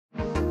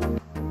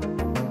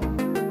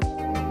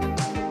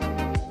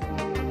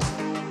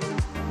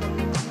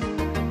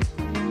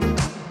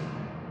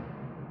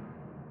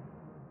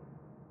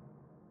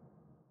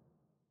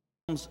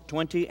Psalms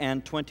 20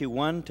 and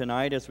 21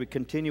 tonight as we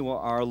continue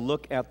our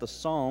look at the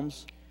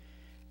Psalms.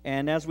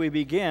 And as we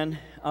begin,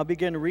 I'll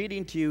begin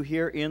reading to you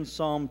here in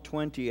Psalm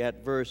 20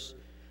 at verse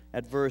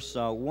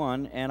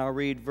 1, and I'll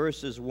read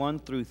verses 1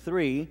 through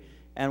 3,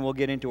 and we'll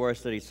get into our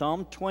study.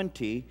 Psalm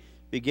 20,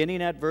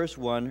 beginning at verse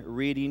 1,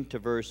 reading to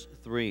verse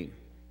 3.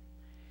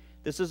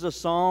 This is a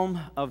psalm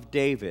of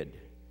David.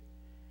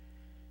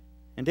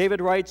 And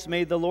David writes,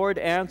 "May the Lord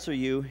answer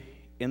you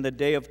in the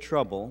day of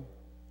trouble.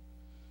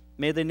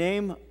 May the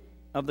name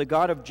of the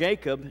God of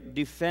Jacob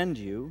defend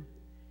you.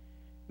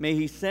 May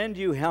he send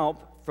you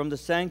help from the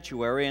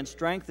sanctuary and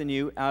strengthen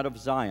you out of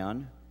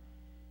Zion.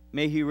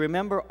 May he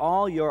remember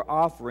all your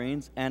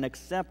offerings and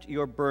accept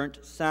your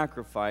burnt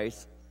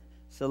sacrifice.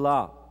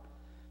 Selah."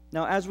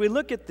 Now, as we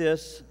look at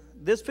this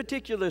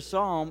particular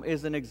psalm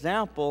is an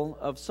example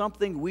of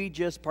something we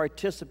just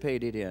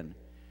participated in.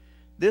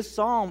 This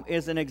psalm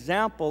is an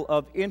example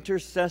of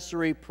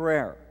intercessory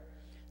prayer.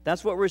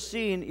 That's what we're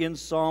seeing in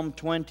Psalm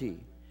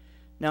 20.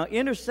 Now,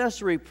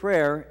 intercessory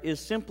prayer is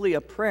simply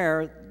a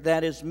prayer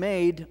that is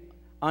made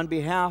on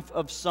behalf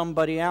of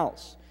somebody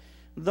else.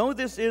 Though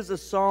this is a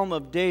psalm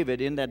of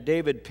David, in that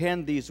David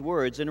penned these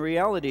words, in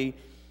reality,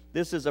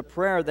 this is a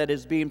prayer that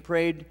is being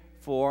prayed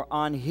for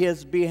on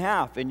his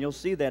behalf, and you'll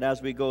see that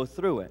as we go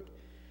through it.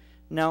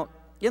 Now,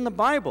 in the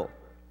Bible,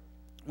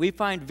 we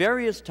find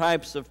various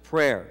types of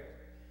prayer.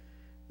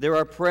 There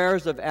are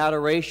prayers of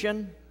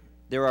adoration.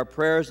 There are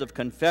prayers of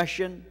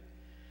confession.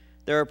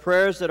 There are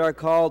prayers that are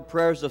called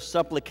prayers of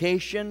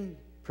supplication,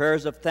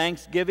 prayers of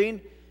thanksgiving,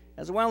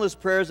 as well as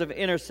prayers of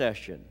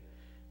intercession.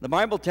 The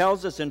Bible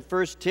tells us in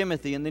 1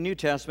 Timothy, in the New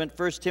Testament,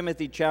 1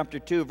 Timothy chapter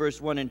 2,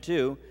 verse 1 and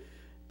 2,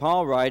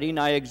 Paul writing,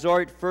 "I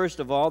exhort first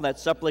of all that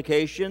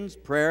supplications,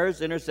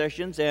 prayers,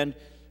 intercessions, and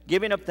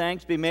giving of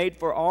thanks be made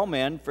for all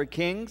men, for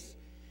kings,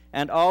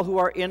 and all who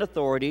are in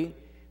authority,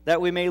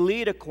 that we may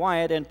lead a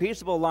quiet and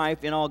peaceable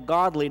life in all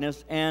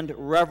godliness and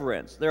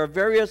reverence." There are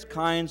various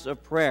kinds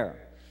of prayer.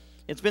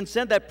 It's been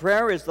said that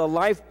prayer is the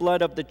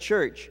lifeblood of the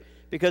church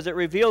because it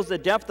reveals the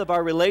depth of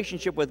our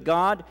relationship with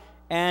God,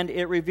 and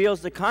it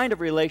reveals the kind of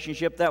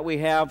relationship that we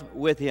have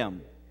with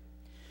Him.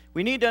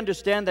 We need to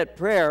understand that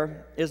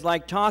prayer is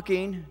like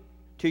talking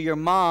to your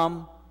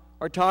mom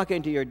or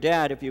talking to your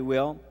dad, if you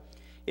will.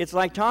 It's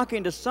like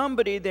talking to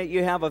somebody that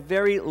you have a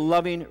very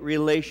loving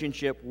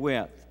relationship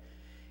with.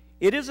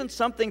 It isn't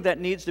something that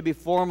needs to be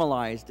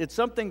formalized. It's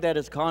something that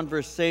is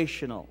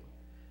conversational.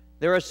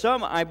 There are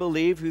some, I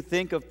believe, who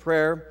think of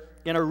prayer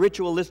in a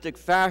ritualistic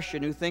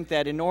fashion, who think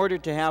that in order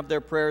to have their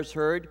prayers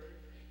heard,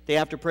 they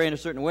have to pray in a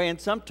certain way,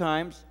 and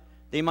sometimes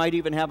they might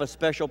even have a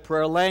special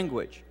prayer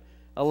language,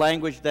 a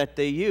language that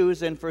they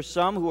use. And for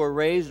some who are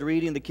raised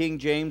reading the King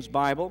James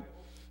Bible,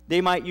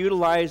 they might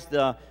utilize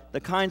the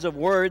kinds of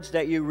words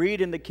that you read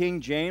in the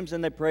King James,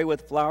 and they pray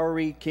with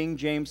flowery King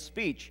James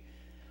speech.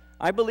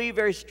 I believe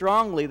very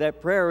strongly that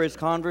prayer is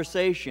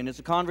conversation. It's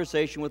a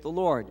conversation with the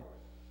Lord.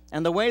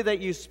 And the way that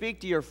you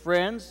speak to your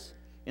friends,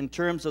 in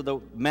terms of the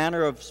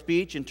manner of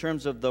speech, in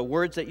terms of the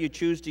words that you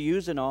choose to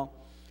use and all,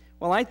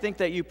 well, I think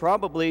that you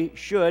probably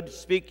should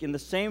speak in the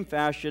same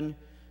fashion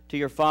to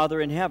your Father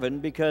in heaven,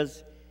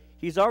 because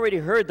He's already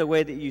heard the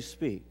way that you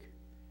speak.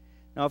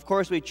 Now, of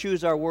course, we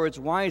choose our words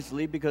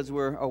wisely because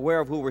we're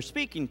aware of who we're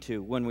speaking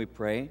to when we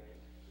pray.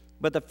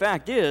 But the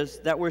fact is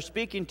that we're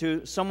speaking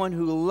to someone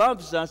who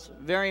loves us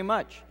very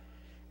much.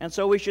 And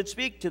so we should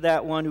speak to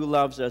that one who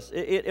loves us.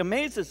 It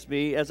amazes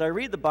me as I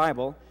read the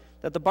Bible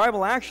that the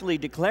Bible actually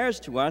declares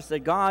to us that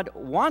God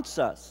wants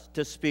us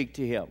to speak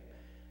to Him.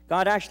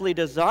 God actually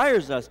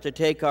desires us to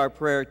take our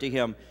prayer to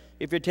Him.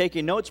 If you're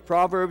taking notes,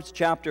 Proverbs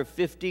chapter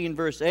 15,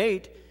 verse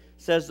 8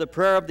 says the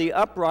prayer of the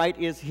upright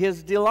is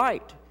His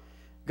delight.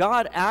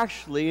 God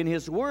actually, in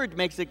His Word,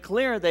 makes it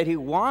clear that He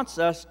wants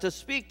us to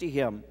speak to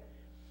Him.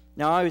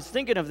 Now, I was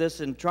thinking of this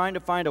and trying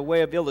to find a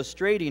way of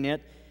illustrating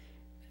it,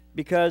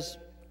 because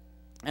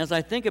as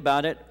I think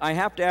about it, I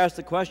have to ask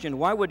the question,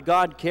 why would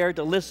God care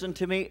to listen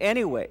to me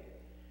anyway?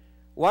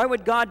 Why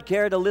would God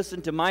care to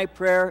listen to my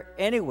prayer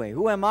anyway?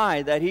 Who am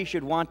I that He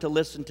should want to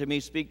listen to me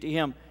speak to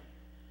Him?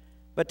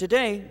 But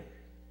today,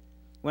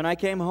 when I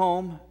came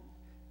home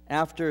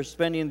after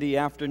spending the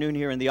afternoon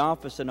here in the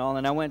office and all,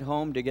 and I went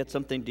home to get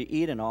something to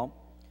eat and all,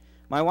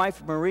 my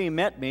wife Marie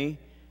met me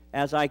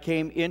as I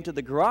came into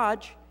the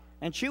garage,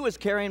 and she was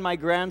carrying my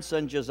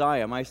grandson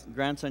Josiah. My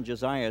grandson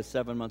Josiah is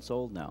 7 months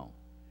old now.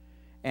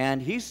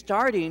 And he's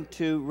starting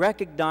to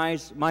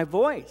recognize my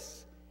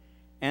voice.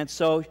 And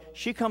so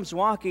she comes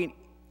walking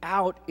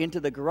out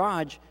into the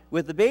garage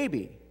with the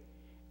baby.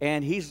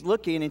 And he's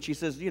looking, and she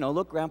says,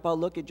 "Look, Grandpa,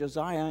 look at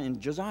Josiah." And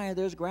Josiah,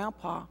 there's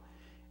Grandpa.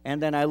 And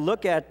then I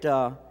look at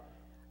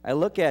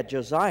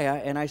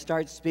Josiah, and I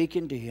start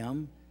speaking to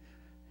him.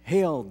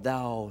 "Hail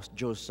thou,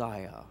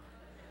 Josiah.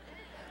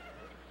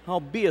 How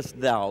beest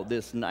thou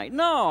this night?"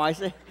 No, I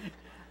say,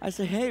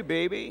 "Hey,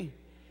 baby.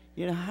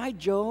 Hi,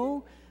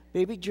 Joe,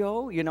 baby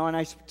Joe." And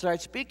I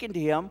start speaking to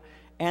him.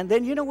 And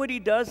then you know what he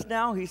does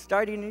now? He's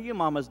starting, you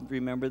mamas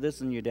remember this,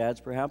 and your dads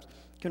perhaps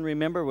can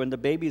remember when the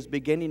baby's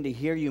beginning to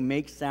hear you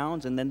make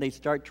sounds, and then they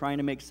start trying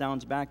to make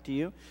sounds back to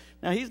you.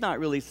 Now, he's not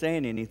really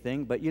saying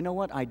anything, but you know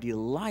what? I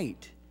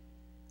delight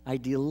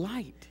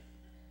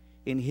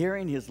in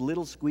hearing his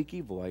little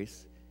squeaky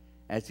voice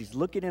as he's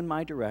looking in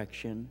my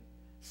direction,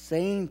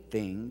 saying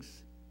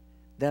things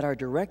that are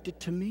directed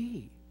to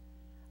me.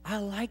 I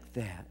like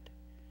that.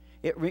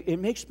 It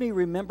makes me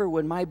remember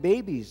when my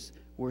babies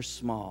were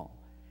small,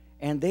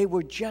 and they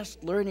were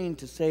just learning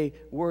to say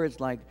words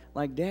like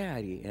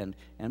daddy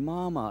and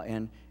mama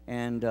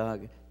and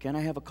can I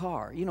have a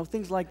car? You know,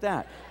 things like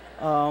that.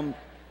 And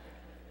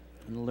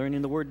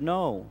learning the word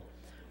no.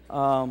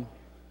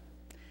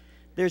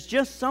 There's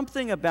just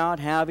something about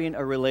having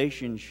a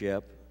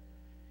relationship.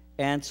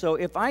 And so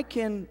if I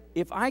can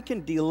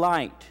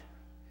delight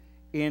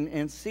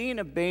in seeing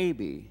a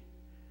baby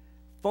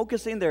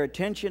focusing their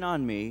attention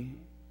on me,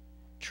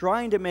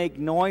 trying to make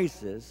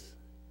noises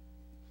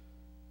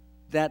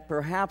that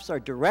perhaps are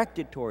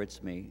directed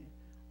towards me,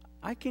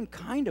 I can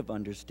kind of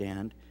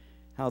understand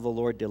how the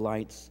Lord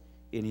delights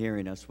in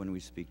hearing us when we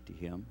speak to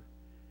him.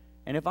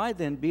 And if I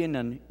then, being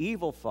an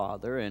evil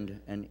father and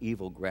an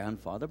evil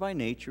grandfather, by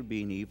nature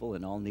being evil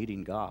and all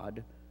needing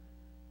God,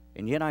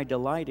 and yet I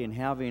delight in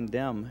having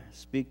them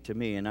speak to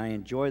me, and I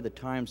enjoy the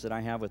times that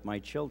I have with my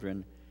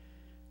children,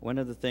 one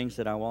of the things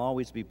that I will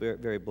always be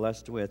very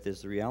blessed with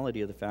is the reality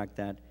of the fact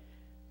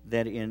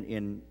that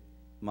in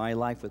my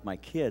life with my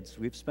kids,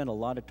 we've spent a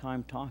lot of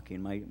time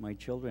talking. My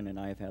children and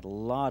I have had a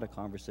lot of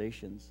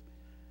conversations.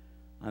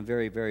 I'm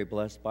very, very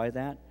blessed by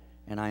that,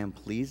 and I am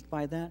pleased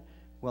by that.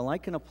 Well, I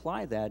can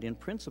apply that in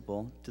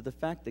principle to the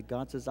fact that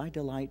God says, I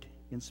delight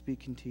in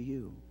speaking to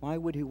you. Why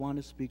would he want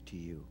to speak to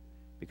you?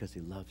 Because he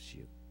loves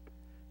you.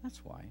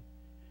 That's why.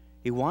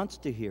 He wants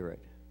to hear it.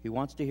 He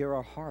wants to hear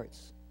our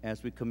hearts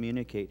as we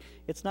communicate.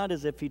 It's not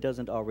as if he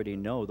doesn't already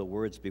know the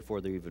words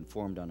before they're even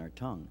formed on our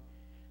tongue.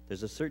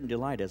 There's a certain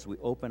delight as we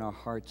open our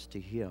hearts to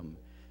him.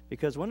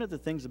 Because one of the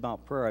things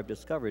about prayer I've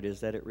discovered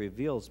is that it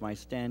reveals my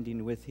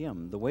standing with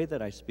him, the way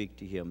that I speak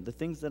to him, the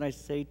things that I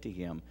say to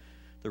him,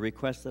 the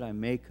requests that I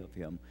make of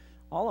him.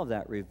 All of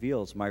that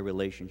reveals my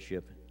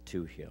relationship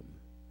to him.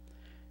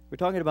 We're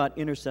talking about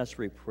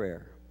intercessory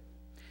prayer.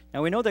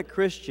 Now, we know that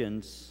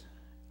Christians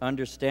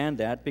understand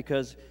that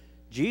because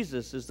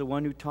Jesus is the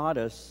one who taught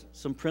us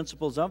some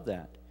principles of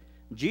that.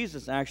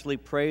 Jesus actually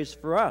prays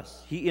for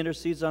us. He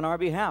intercedes on our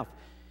behalf.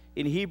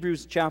 In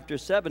Hebrews chapter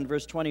 7,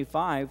 verse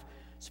 25,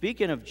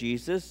 speaking of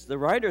Jesus, the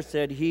writer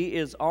said, he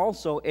is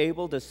also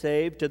able to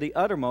save to the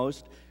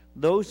uttermost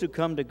those who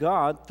come to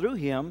God through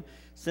him,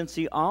 since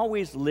he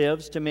always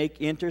lives to make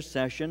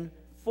intercession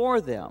for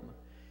them.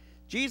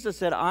 Jesus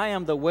said, I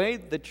am the way,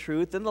 the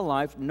truth, and the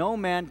life. No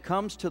man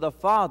comes to the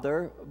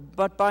Father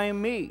but by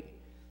me.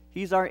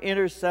 He's our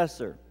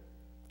intercessor.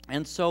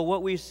 And so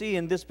what we see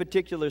in this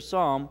particular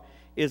psalm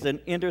is an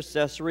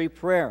intercessory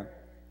prayer.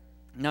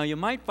 Now, you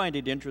might find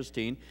it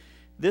interesting.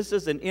 This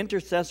is an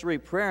intercessory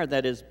prayer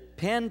that is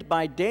penned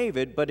by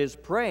David, but is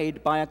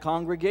prayed by a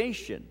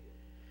congregation.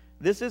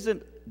 This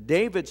isn't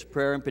David's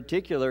prayer in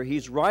particular.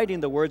 He's writing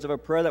the words of a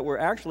prayer that were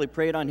actually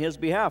prayed on his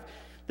behalf.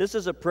 This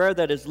is a prayer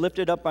that is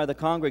lifted up by the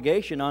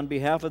congregation on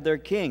behalf of their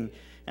king.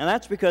 And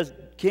that's because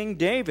King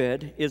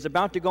David is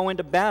about to go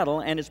into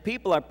battle, and his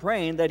people are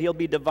praying that he'll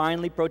be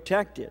divinely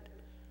protected.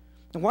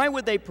 Why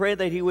would they pray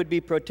that he would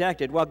be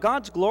protected? Well,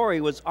 God's glory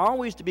was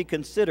always to be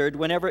considered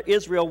whenever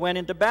Israel went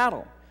into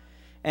battle.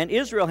 And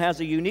Israel has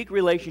a unique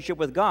relationship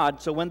with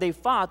God, so when they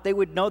fought, they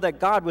would know that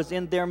God was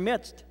in their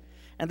midst.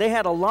 And they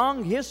had a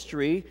long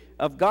history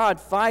of God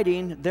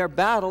fighting their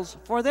battles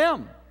for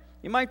them.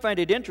 You might find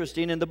it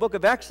interesting, in the book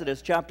of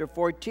Exodus, chapter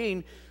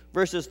 14,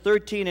 verses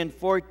 13 and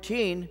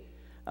 14,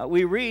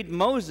 we read,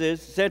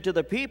 Moses said to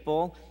the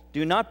people,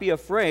 do not be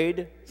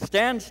afraid,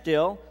 stand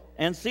still,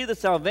 and see the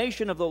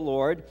salvation of the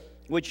Lord,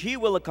 which he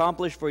will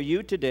accomplish for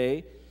you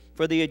today.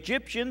 For the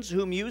Egyptians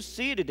whom you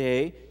see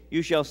today,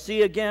 you shall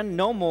see again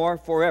no more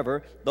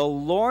forever. The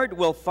Lord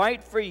will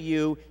fight for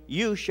you.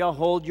 You shall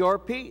hold your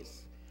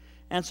peace.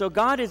 And so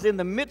God is in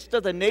the midst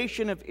of the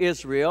nation of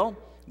Israel.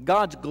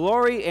 God's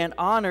glory and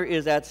honor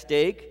is at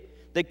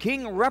stake. The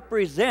king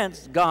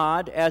represents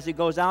God as he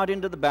goes out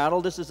into the battle.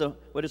 This is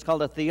what is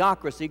called a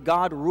theocracy,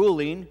 God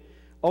ruling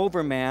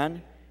over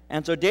man.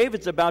 And so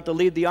David's about to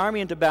lead the army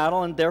into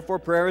battle, and therefore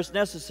prayer is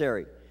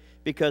necessary,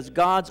 because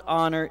God's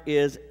honor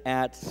is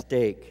at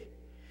stake.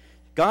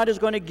 God is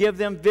going to give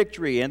them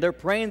victory, and they're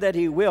praying that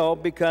he will,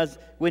 because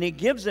when he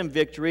gives them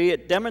victory,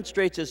 it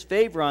demonstrates his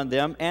favor on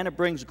them, and it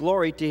brings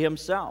glory to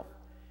himself.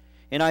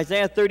 In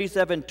Isaiah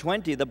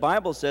 37:20, the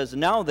Bible says,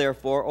 now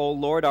therefore, O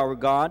Lord our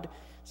God,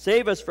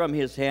 save us from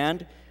his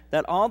hand,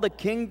 that all the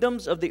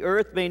kingdoms of the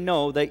earth may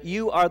know that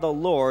you are the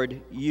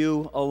Lord,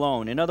 you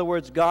alone. In other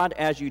words, God,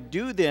 as you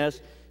do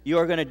this, you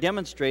are going to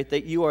demonstrate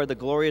that you are the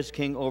glorious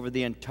king over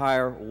the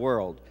entire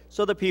world.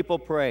 So the people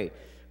pray.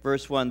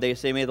 Verse 1, they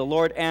say, may the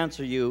Lord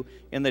answer you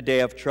in the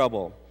day of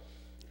trouble.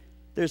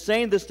 They're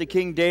saying this to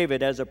King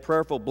David as a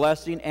prayerful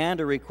blessing and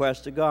a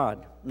request to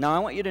God. Now, I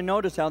want you to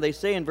notice how they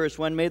say in verse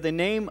 1, may the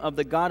name of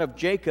the God of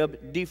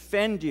Jacob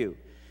defend you.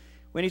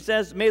 When he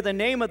says, may the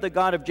name of the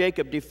God of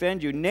Jacob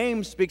defend you,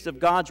 name speaks of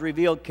God's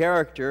revealed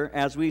character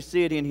as we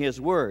see it in his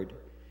word.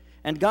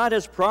 And God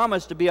has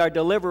promised to be our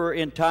deliverer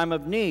in time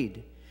of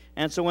need.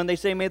 And so when they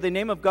say, may the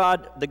name of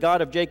God, the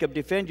God of Jacob,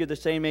 defend you, they're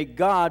saying, may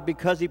God,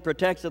 because he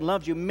protects and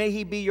loves you, may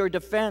he be your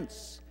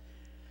defense.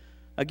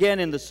 Again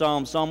in the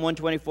Psalm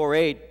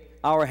 124:8,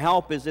 our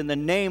help is in the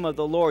name of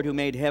the Lord who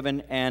made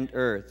heaven and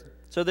earth.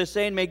 So they're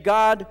saying, may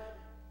God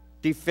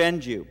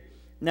defend you.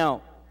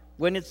 Now,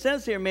 when it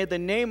says here, may the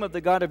name of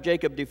the God of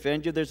Jacob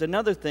defend you, there's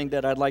another thing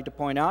that I'd like to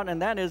point out,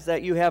 and that is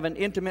that you have an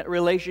intimate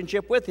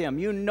relationship with him.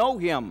 You know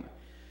him.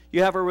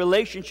 You have a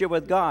relationship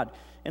with God.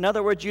 In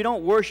other words, you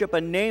don't worship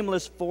a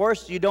nameless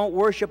force. You don't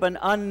worship an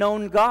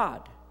unknown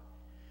God.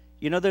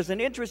 You know, there's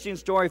an interesting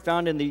story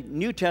found in the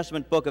New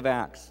Testament book of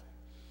Acts.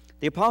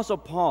 The Apostle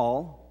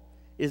Paul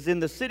is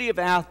in the city of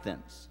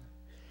Athens.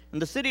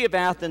 And the city of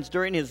Athens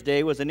during his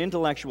day was an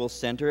intellectual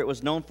center. It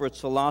was known for its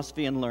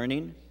philosophy and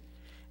learning.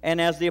 And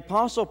as the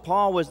Apostle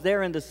Paul was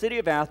there in the city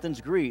of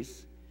Athens,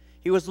 Greece,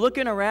 he was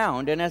looking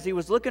around, and as he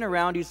was looking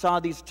around, he saw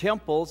these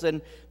temples,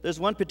 and there's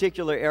one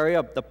particular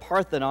area, the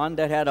Parthenon,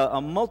 that had a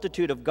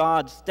multitude of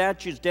gods,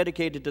 statues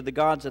dedicated to the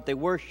gods that they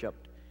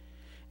worshipped.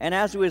 And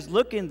as he was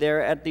looking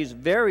there at these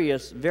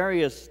various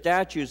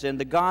statues and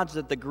the gods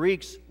that the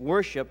Greeks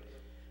worshipped,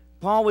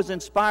 Paul was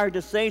inspired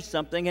to say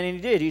something, and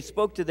he did. He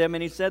spoke to them,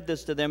 and he said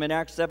this to them in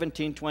Acts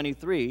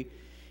 17:23.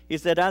 He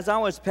said, as I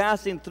was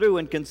passing through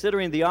and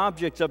considering the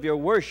objects of your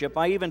worship,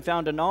 I even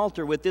found an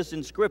altar with this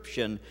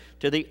inscription,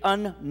 to the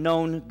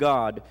unknown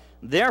God.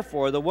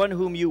 Therefore, the one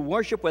whom you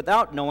worship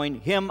without knowing,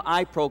 him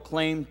I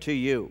proclaim to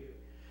you.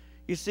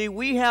 You see,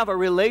 we have a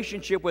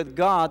relationship with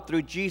God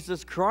through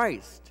Jesus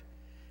Christ.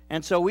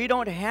 And so we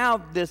don't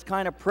have this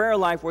kind of prayer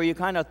life where you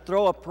kind of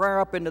throw a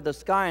prayer up into the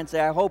sky and say,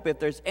 I hope if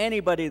there's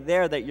anybody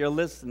there that you're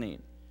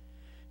listening.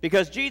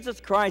 Because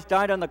Jesus Christ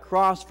died on the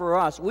cross for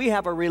us. We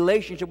have a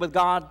relationship with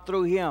God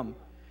through him.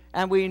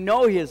 And we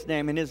know his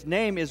name, and his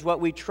name is what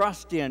we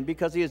trust in,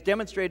 because he has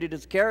demonstrated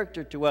his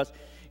character to us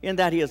in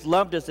that he has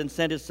loved us and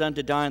sent his son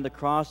to die on the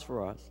cross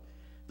for us.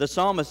 The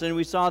psalmist, and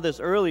we saw this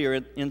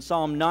earlier in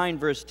Psalm 9,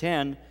 verse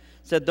 10,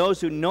 said, those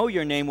who know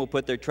your name will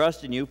put their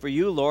trust in you, for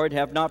you, Lord,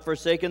 have not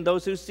forsaken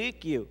those who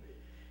seek you.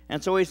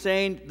 And so he's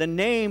saying the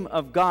name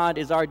of God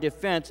is our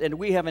defense, and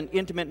we have an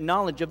intimate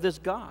knowledge of this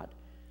God.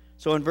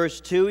 So in verse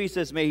 2, he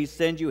says, may he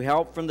send you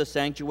help from the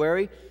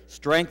sanctuary,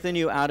 strengthen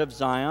you out of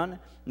Zion.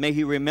 May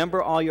he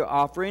remember all your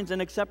offerings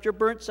and accept your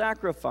burnt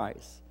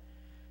sacrifice.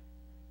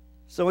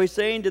 So he's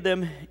saying to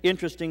them,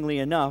 interestingly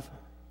enough,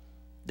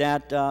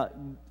 that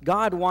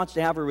God wants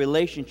to have a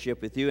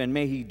relationship with you, and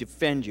may he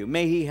defend you.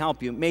 May he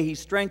help you. May he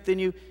strengthen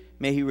you.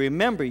 May he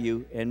remember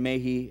you, and may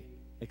he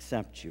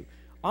accept you.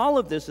 All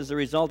of this is a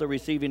result of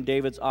receiving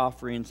David's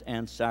offerings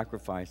and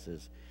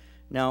sacrifices.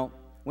 Now,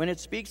 when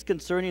it speaks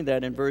concerning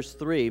that in verse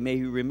 3, may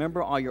you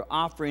remember all your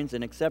offerings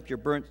and accept your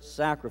burnt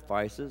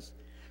sacrifices,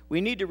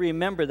 we need to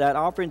remember that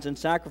offerings and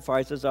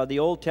sacrifices are the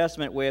Old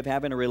Testament way of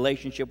having a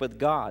relationship with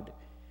God.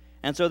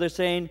 And so they're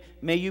saying,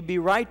 may you be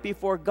right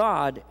before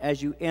God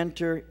as you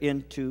enter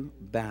into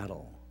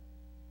battle.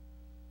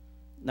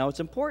 Now, it's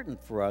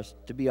important for us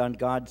to be on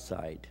God's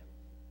side.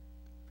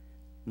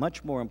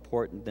 Much more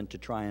important than to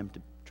try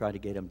to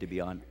get him to be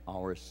on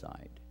our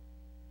side.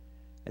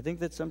 I think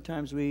that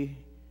sometimes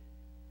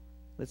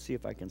let's see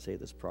if I can say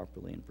this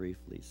properly and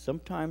briefly.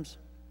 Sometimes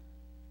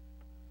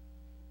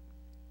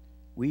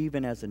we,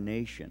 even as a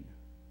nation,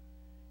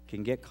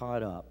 can get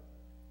caught up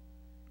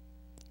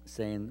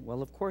saying,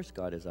 well, of course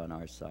God is on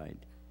our side.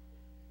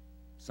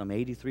 Some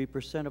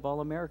 83% of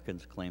all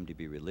Americans claim to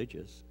be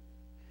religious.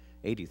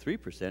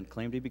 83%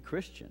 claim to be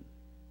Christian.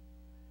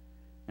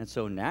 And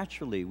so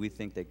naturally we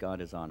think that God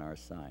is on our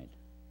side.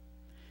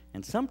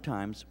 And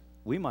sometimes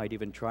we might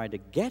even try to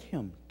get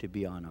him to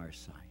be on our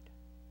side.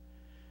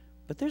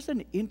 But there's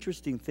an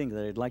interesting thing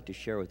that I'd like to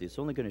share with you. It's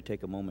only going to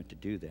take a moment to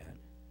do that.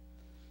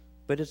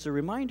 But it's a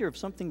reminder of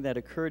something that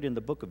occurred in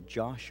the book of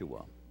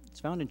Joshua. It's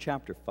found in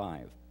chapter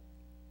 5.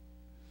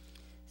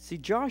 See,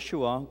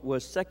 Joshua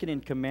was second in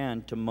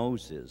command to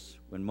Moses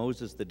when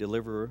Moses, the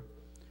deliverer,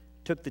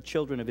 took the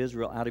children of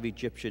Israel out of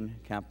Egyptian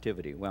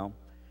captivity. Well,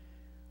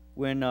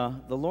 when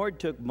the Lord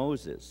took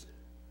Moses,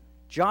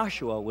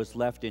 Joshua was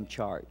left in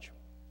charge.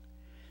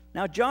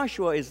 Now,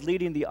 Joshua is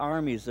leading the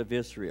armies of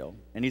Israel,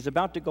 and he's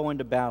about to go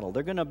into battle.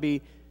 They're going to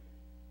be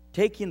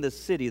taking the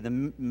city,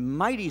 the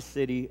mighty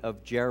city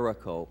of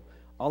Jericho.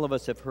 All of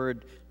us have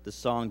heard the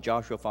song,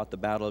 Joshua fought the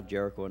battle of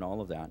Jericho and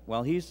all of that.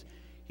 Well, he's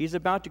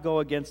about to go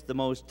against the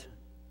most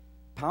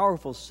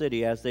powerful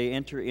city as they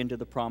enter into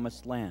the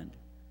promised land.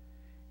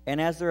 And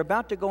as they're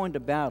about to go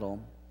into battle,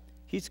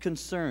 he's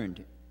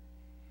concerned,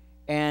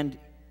 and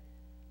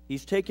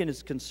he's taken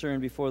his concern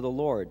before the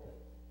Lord.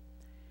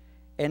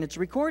 And it's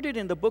recorded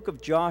in the book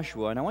of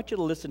Joshua, and I want you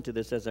to listen to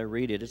this as I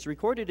read it. It's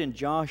recorded in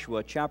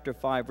Joshua chapter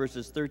 5,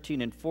 verses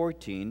 13 and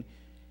 14.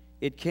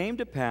 It came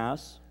to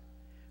pass,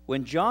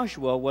 when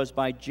Joshua was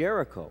by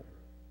Jericho,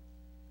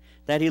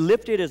 that he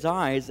lifted his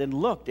eyes and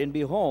looked, and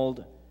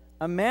behold,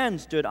 a man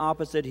stood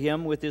opposite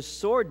him with his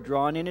sword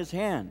drawn in his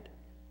hand.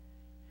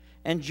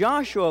 And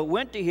Joshua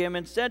went to him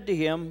and said to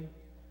him,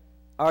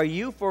 Are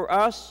you for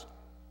us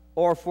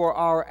or for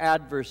our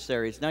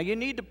adversaries? Now you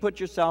need to put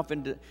yourself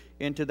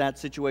into that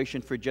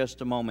situation for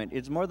just a moment.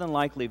 It's more than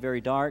likely very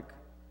dark.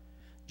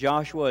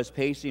 Joshua is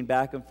pacing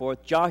back and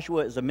forth.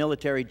 Joshua is a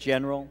military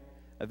general,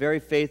 a very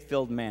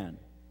faith-filled man.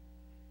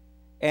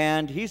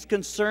 And he's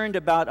concerned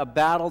about a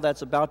battle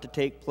that's about to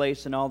take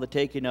place and all, the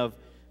taking of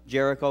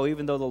Jericho,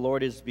 even though the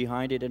Lord is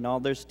behind it and all.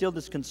 There's still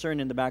this concern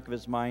in the back of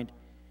his mind.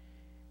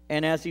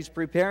 And as he's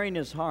preparing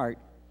his heart,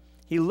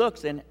 he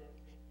looks, and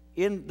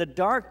in the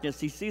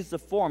darkness he sees the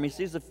form, he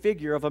sees the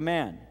figure of a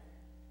man.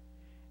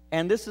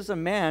 And this is a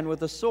man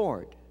with a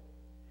sword.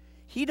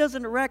 He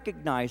doesn't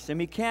recognize him.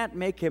 He can't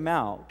make him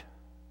out.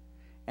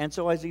 And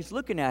so as he's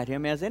looking at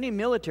him, as any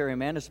military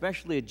man,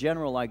 especially a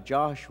general like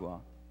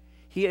Joshua,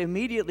 he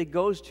immediately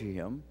goes to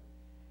him,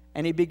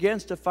 and he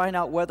begins to find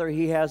out whether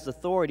he has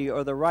authority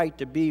or the right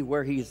to be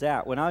where he's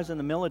at. When I was in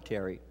the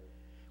military,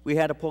 we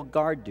had to pull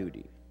guard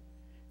duty.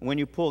 And when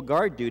you pull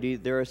guard duty,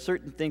 there are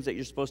certain things that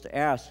you're supposed to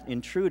ask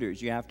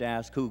intruders. You have to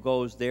ask who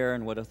goes there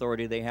and what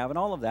authority they have and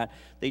all of that.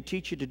 They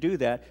teach you to do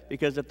that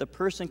because if the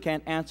person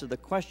can't answer the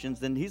questions,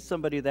 then he's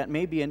somebody that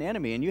may be an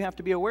enemy, and you have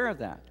to be aware of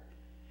that.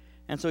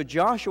 And so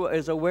Joshua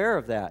is aware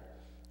of that.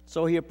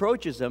 So he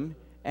approaches him,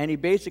 and he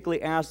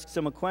basically asks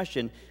him a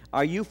question.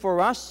 Are you for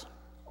us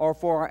or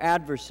for our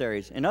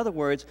adversaries? In other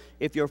words,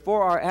 if you're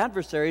for our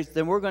adversaries,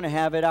 then we're going to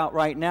have it out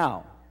right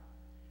now.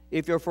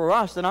 If you're for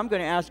us, then I'm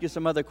going to ask you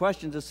some other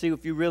questions to see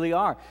if you really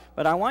are.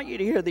 But I want you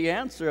to hear the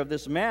answer of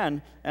this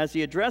man as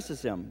he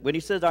addresses him. When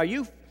he says, are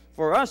you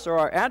for us or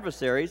our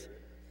adversaries?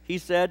 He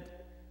said,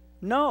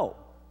 no.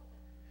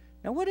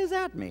 Now, what does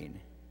that mean?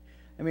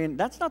 I mean,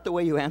 that's not the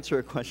way you answer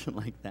a question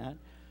like that.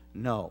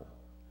 No.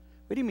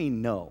 What do you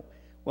mean, no?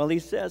 Well, he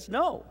says,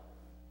 no.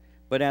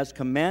 But as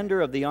commander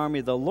of the army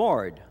of the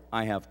Lord,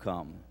 I have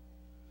come.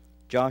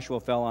 Joshua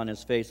fell on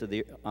his face to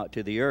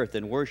the earth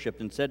and worshipped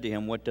and said to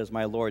him, what does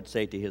my Lord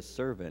say to his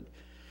servant?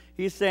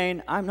 He's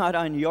saying, I'm not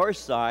on your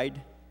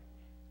side,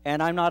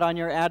 and I'm not on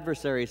your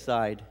adversary's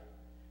side.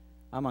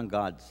 I'm on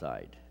God's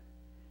side.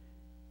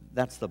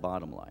 That's the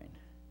bottom line.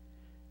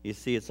 You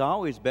see, it's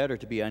always better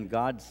to be on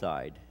God's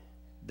side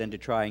than to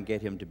try and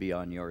get him to be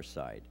on your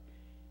side.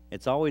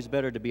 It's always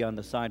better to be on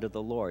the side of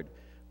the Lord.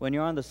 When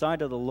you're on the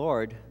side of the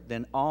Lord,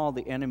 then all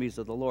the enemies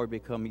of the Lord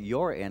become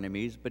your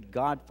enemies, but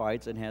God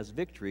fights and has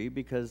victory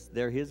because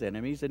they're his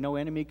enemies, and no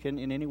enemy can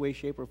in any way,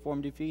 shape, or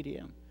form defeat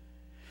him.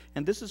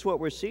 And this is what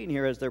we're seeing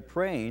here as they're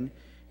praying,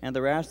 and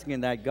they're asking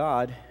that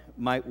God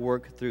might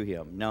work through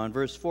him. Now in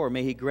verse 4,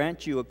 may he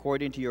grant you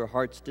according to your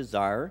heart's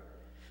desire,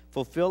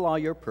 fulfill all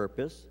your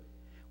purpose.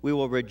 We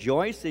will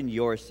rejoice in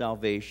your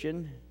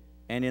salvation,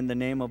 and in the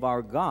name of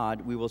our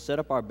God, we will set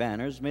up our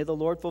banners. May the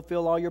Lord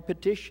fulfill all your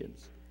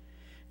petitions.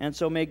 And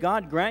so may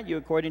God grant you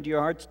according to your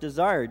heart's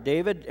desire.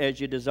 David, as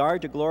you desire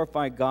to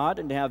glorify God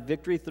and to have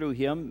victory through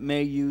him,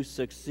 may you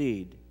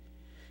succeed.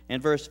 In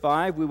verse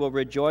 5, we will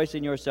rejoice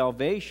in your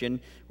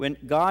salvation. When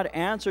God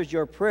answers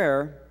your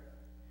prayer,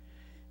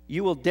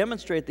 you will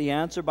demonstrate the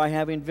answer by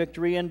having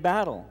victory in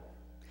battle.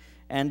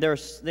 And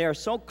they are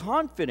so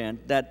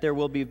confident that there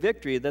will be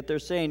victory that they're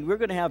saying, we're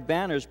going to have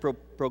banners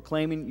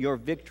proclaiming your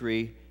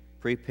victory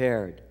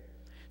prepared.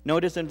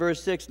 Notice in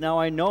verse 6, now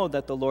I know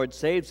that the Lord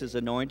saves his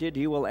anointed.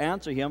 He will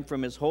answer him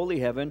from his holy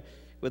heaven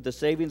with the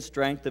saving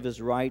strength of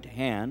his right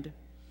hand.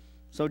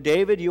 So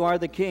David, you are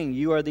the king.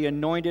 You are the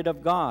anointed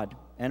of God.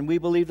 And we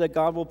believe that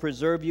God will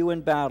preserve you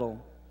in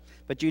battle.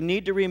 But you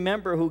need to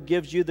remember who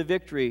gives you the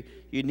victory.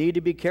 You need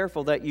to be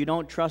careful that you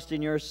don't trust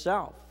in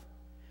yourself.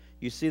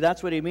 You see,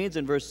 that's what he means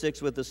in verse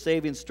 6 with the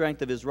saving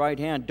strength of his right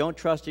hand. Don't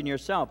trust in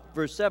yourself.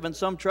 Verse 7,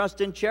 some trust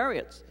in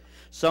chariots,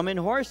 some in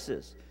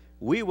horses.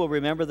 We will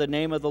remember the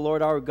name of the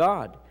Lord our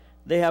God.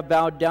 They have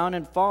bowed down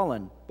and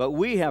fallen, but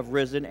we have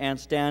risen and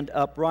stand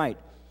upright.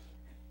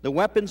 The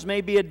weapons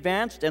may be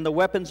advanced and the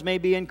weapons may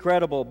be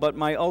incredible, but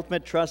my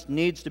ultimate trust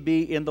needs to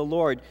be in the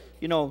Lord.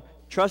 You know,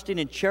 trusting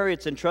in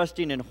chariots and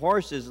trusting in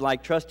horses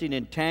like trusting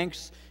in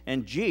tanks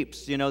and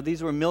jeeps. You know,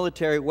 these were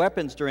military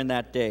weapons during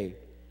that day.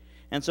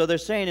 And so they're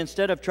saying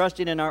instead of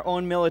trusting in our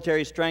own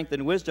military strength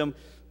and wisdom,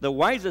 the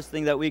wisest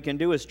thing that we can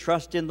do is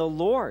trust in the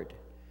Lord.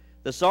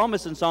 The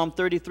psalmist in Psalm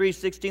 33,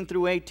 16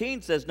 through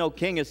 18 says, no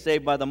king is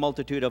saved by the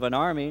multitude of an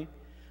army.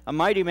 A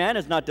mighty man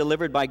is not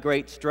delivered by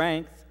great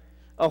strength.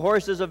 A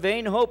horse is a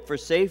vain hope for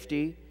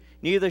safety.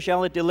 Neither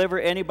shall it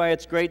deliver any by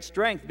its great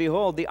strength.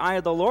 Behold, the eye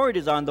of the Lord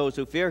is on those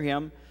who fear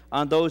him,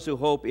 on those who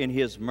hope in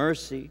his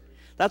mercy.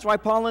 That's why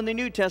Paul in the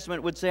New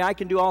Testament would say, I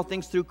can do all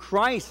things through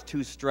Christ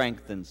who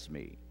strengthens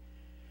me.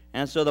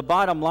 And so the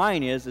bottom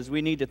line is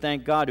we need to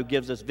thank God who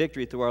gives us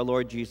victory through our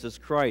Lord Jesus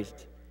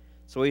Christ.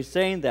 So he's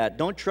saying that.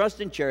 Don't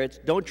trust in chariots.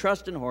 Don't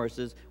trust in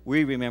horses.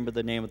 We remember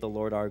the name of the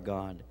Lord our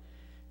God.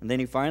 And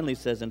then he finally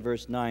says in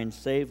verse 9,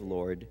 save,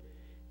 Lord.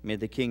 May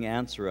the king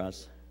answer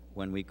us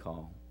when we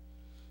call.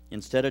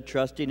 Instead of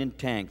trusting in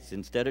tanks,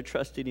 instead of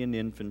trusting in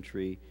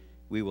infantry,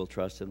 we will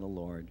trust in the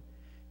Lord.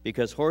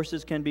 Because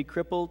horses can be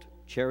crippled,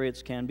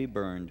 chariots can be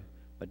burned,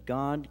 but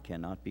God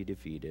cannot be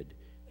defeated.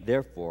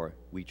 Therefore,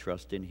 we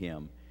trust in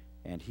him,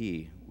 and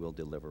he will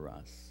deliver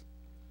us.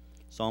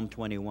 Psalm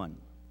 21.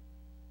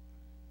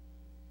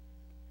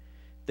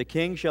 The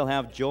king shall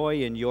have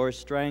joy in your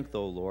strength,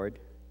 O Lord,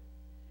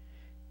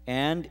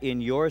 and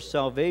in your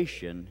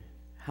salvation,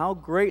 how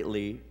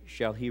greatly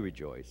shall he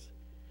rejoice.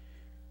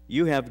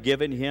 You have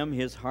given him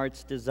his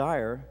heart's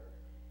desire,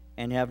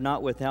 and have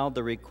not withheld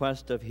the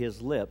request of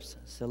his lips.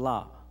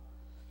 Selah.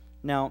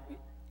 Now,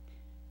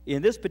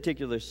 in this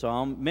particular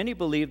psalm, many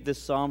believe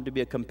this psalm to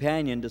be a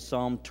companion to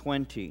Psalm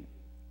 20.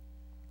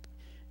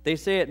 They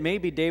say it may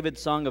be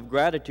David's song of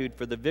gratitude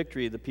for the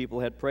victory the people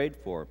had prayed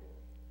for.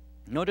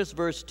 Notice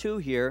verse 2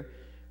 here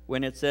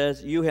when it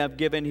says, you have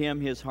given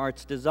him his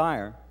heart's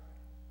desire.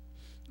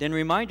 Then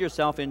remind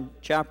yourself in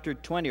chapter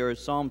 20 or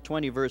Psalm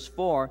 20 verse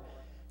 4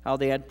 how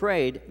they had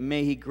prayed,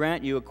 may he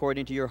grant you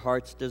according to your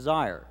heart's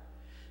desire.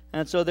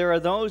 And so there are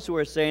those who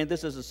are saying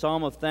this is a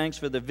psalm of thanks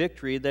for the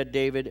victory that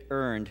David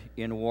earned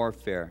in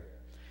warfare.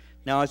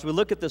 Now, as we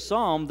look at the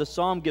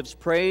psalm gives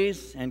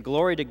praise and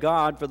glory to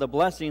God for the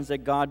blessings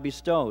that God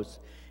bestows.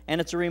 And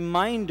it's a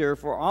reminder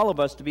for all of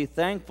us to be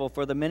thankful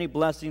for the many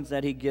blessings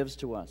that he gives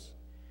to us.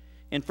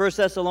 In 1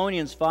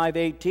 Thessalonians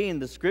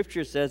 5:18, the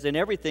scripture says, in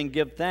everything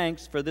give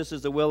thanks, for this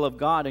is the will of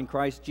God in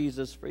Christ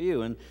Jesus for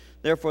you. And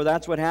therefore,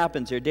 that's what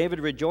happens here. David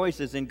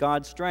rejoices in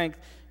God's strength.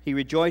 He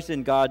rejoiced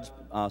in God's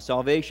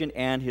salvation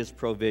and his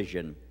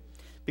provision.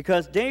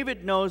 Because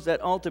David knows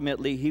that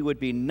ultimately he would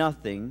be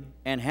nothing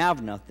and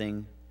have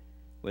nothing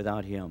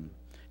without him.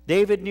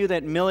 David knew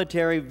that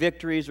military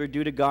victories were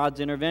due to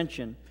God's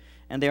intervention,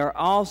 and they are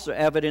also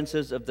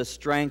evidences of the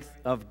strength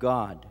of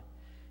God.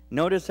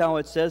 Notice how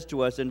it says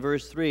to us in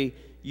verse 3,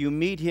 you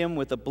meet him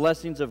with the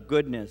blessings of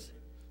goodness.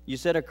 You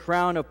set a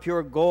crown of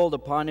pure gold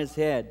upon his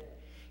head.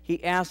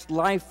 He asked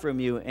life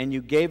from you, and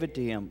you gave it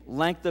to him,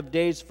 length of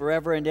days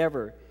forever and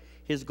ever.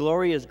 His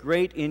glory is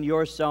great in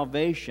your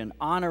salvation.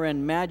 Honor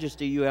and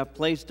majesty you have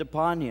placed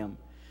upon him.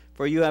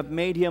 For you have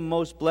made him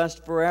most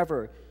blessed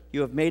forever.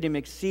 You have made him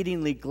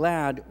exceedingly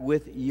glad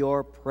with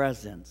your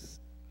presence.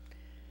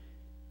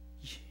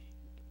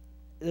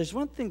 There's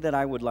one thing that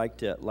I would like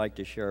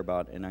to share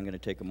about, and I'm going to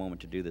take a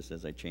moment to do this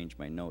as I change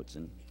my notes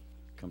and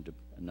come to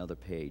another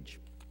page.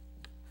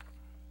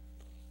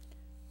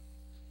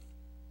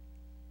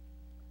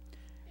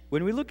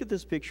 When we look at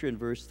this picture in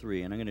verse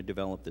 3, and I'm going to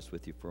develop this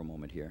with you for a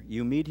moment here.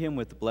 You meet him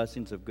with the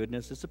blessings of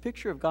goodness. It's a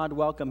picture of God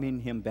welcoming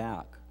him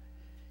back.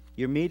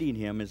 You're meeting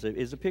him is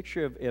a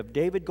picture of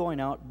David going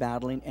out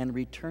battling and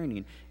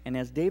returning. And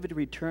as David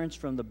returns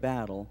from the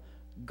battle,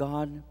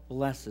 God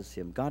blesses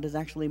him. God is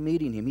actually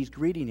meeting him. He's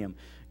greeting him.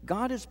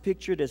 God is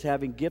pictured as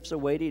having gifts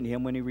awaiting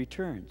him when he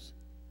returns.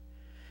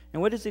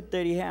 And what is it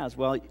that he has?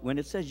 Well, when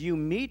it says you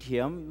meet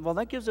him, well,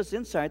 that gives us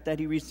insight that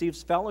he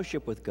receives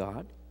fellowship with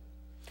God.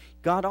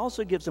 God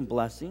also gives him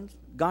blessings.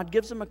 God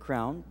gives him a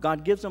crown.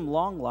 God gives him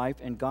long life,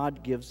 and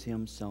God gives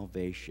him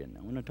salvation.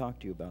 I want to talk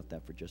to you about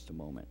that for just a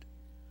moment.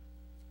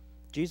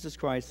 Jesus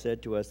Christ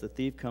said to us, the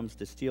thief comes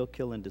to steal,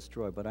 kill, and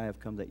destroy, but I have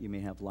come that you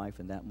may have life,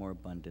 and that more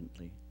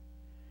abundantly.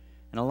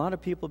 And a lot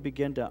of people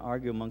begin to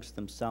argue amongst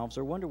themselves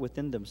or wonder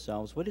within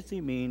themselves, what does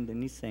he mean?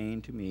 And he's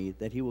saying to me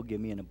that he will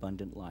give me an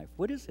abundant life.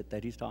 What is it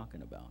that he's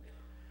talking about?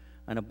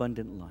 An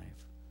abundant life.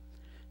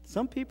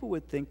 Some people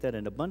would think that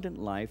an abundant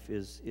life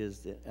is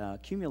the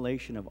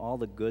accumulation of all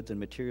the goods and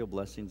material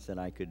blessings that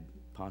I could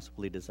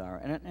possibly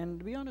desire. And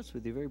to be honest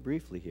with you, very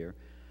briefly here,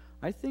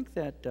 I think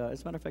that,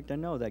 as a matter of fact, I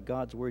know that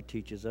God's Word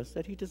teaches us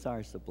that he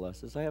desires to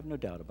bless us. I have no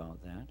doubt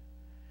about that.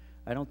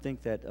 I don't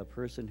think that a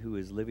person who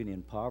is living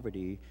in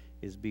poverty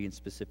is being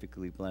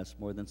specifically blessed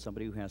more than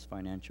somebody who has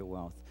financial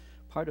wealth.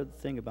 Part of the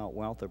thing about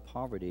wealth or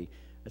poverty,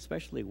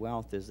 especially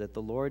wealth, is that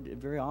the Lord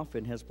very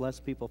often has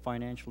blessed people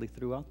financially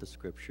throughout the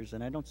Scriptures,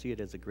 and I don't see it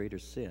as a greater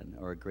sin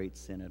or a great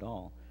sin at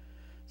all.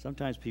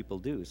 Sometimes people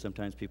do.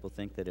 Sometimes people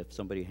think that if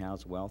somebody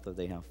has wealth or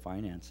they have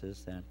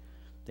finances, that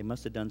they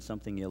must have done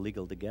something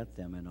illegal to get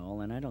them and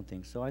all, and I don't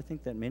think so. I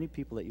think that many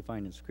people that you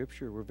find in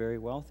Scripture were very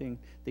wealthy, and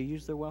they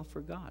used their wealth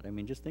for God. I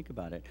mean, just think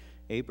about it.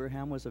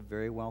 Abraham was a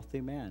very wealthy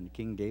man.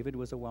 King David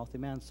was a wealthy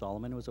man.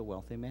 Solomon was a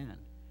wealthy man.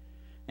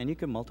 And you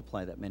can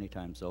multiply that many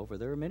times over.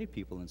 There are many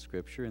people in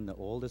Scripture, in the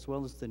Old as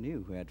well as the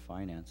New, who had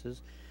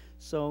finances.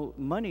 So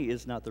money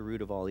is not the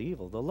root of all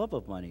evil. The love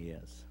of money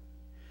is.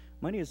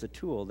 Money is a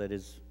tool that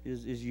is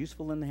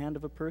useful in the hand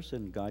of a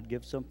person. God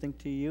gives something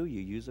to you.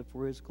 You use it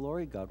for his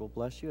glory. God will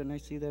bless you. And I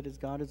see that as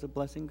God is a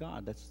blessing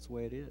God. That's the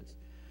way it is.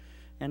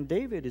 And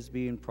David is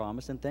being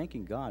promised and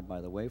thanking God,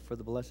 by the way, for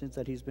the blessings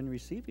that he's been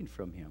receiving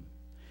from him.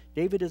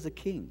 David is a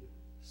king,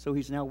 so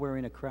he's now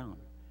wearing a crown.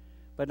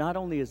 But not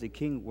only is a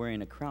king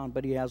wearing a crown,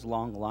 but he has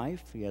long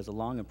life. He has a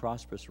long and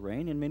prosperous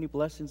reign and many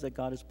blessings that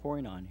God is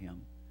pouring on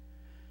him.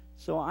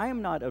 So I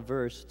am not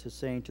averse to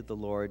saying to the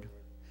Lord,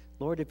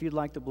 Lord, if you'd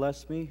like to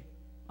bless me,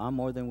 I'm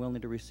more than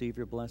willing to receive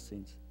your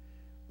blessings.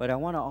 But I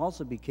want to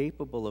also be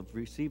capable of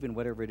receiving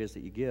whatever it is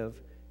that you give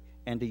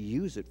and to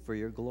use it for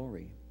your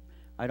glory.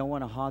 I don't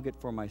want to hog it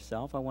for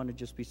myself. I want to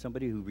just be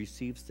somebody who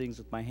receives things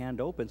with my hand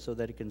open so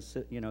that it can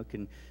sit,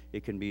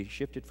 it can be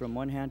shifted from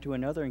one hand to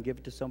another and give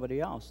it to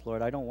somebody else.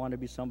 Lord, I don't want to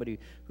be somebody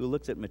who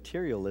looks at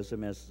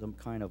materialism as some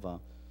kind of a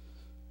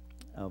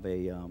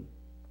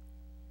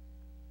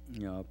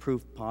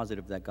proof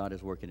positive that God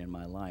is working in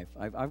my life.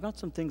 I've got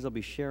some things I'll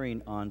be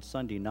sharing on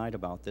Sunday night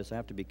about this. I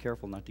have to be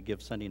careful not to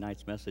give Sunday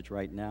night's message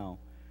right now.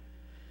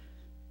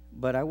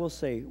 But I will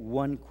say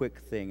one quick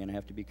thing, and I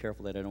have to be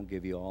careful that I don't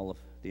give you all of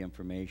the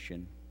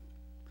information.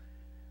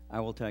 I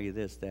will tell you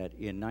this, that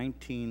in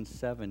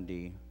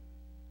 1970,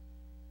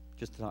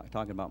 just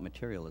talking about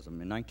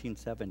materialism, in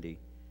 1970,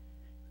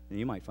 and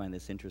you might find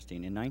this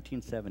interesting, in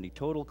 1970,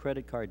 total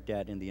credit card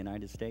debt in the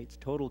United States,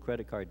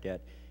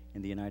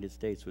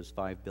 was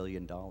 $5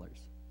 billion.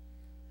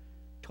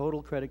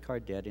 Total credit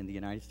card debt in the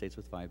United States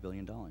was $5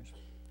 billion.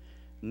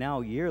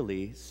 Now,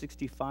 yearly,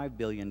 $65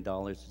 billion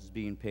is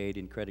being paid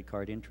in credit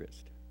card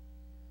interest.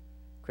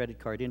 Credit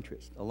card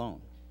interest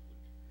alone.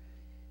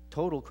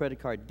 Total credit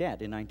card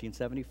debt in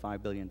 1970,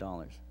 $5 billion.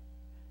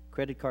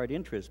 Credit card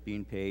interest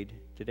being paid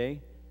today,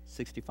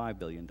 $65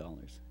 billion.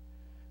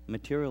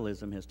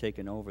 Materialism has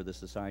taken over the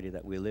society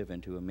that we live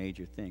in to a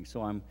major thing.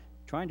 So I'm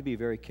trying to be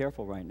very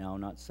careful right now,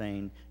 not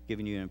saying,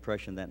 giving you an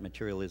impression that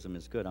materialism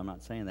is good. I'm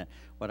not saying that.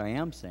 What I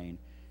am saying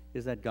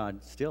is that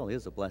God still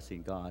is a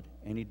blessing God,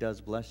 and He does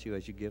bless you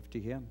as you give to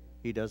Him.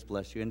 He does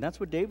bless you. And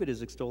that's what David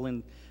is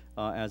extolling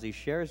as he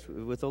shares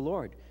with the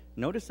Lord.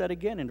 Notice that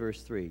again in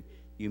verse 3.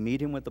 You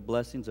meet Him with the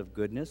blessings of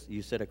goodness.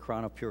 You set a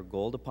crown of pure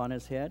gold upon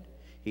His head.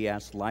 He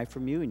asked life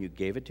from you, and you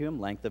gave it to Him,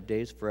 length of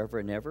days forever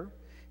and ever.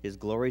 His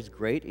glory is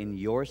great in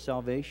your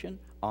salvation.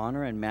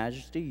 Honor and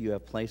majesty you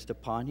have placed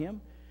upon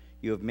Him.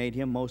 You have made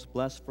Him most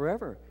blessed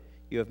forever.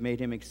 You have made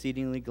Him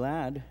exceedingly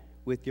glad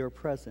with your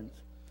presence.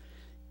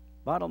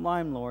 Bottom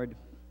line, Lord,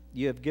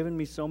 you have given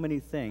me so many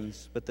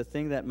things, but the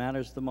thing that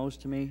matters the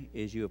most to me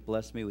is you have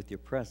blessed me with your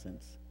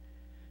presence.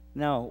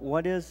 Now,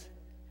 what is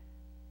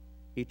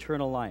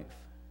eternal life?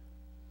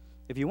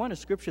 If you want a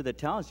scripture that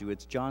tells you,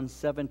 it's John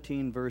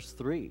 17, verse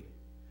 3.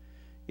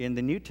 In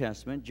the New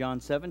Testament, John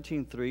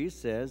 17:3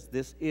 says,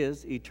 this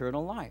is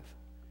eternal life,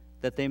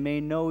 that they may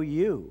know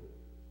you,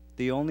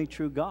 the only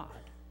true God,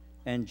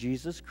 and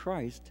Jesus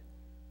Christ,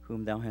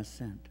 whom thou hast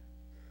sent.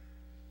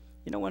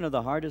 You know, one of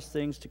the hardest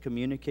things to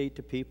communicate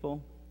to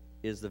people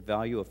is the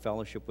value of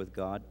fellowship with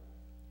God,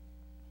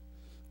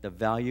 the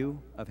value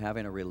of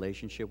having a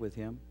relationship with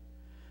Him.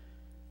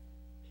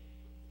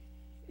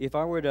 If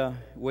I were to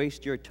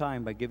waste your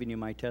time by giving you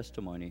my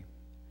testimony,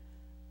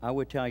 I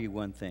would tell you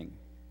one thing.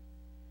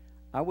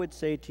 I would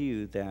say to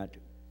you that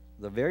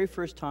the very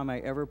first time I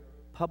ever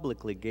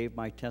publicly gave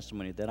my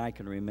testimony that I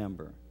can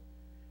remember,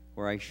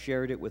 where I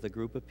shared it with a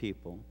group of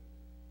people,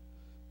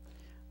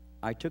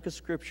 I took a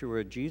scripture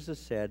where Jesus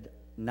said,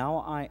 now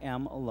I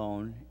am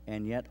alone,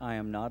 and yet I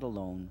am not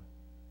alone,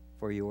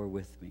 for you are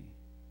with me.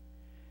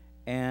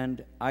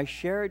 And I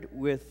shared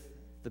with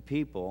the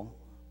people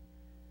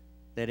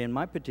that in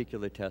my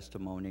particular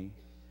testimony,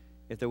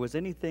 if there was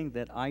anything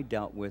that I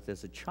dealt with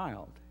as a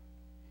child,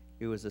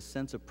 it was a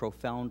sense of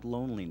profound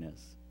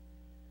loneliness,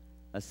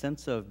 a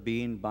sense of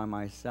being by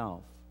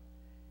myself.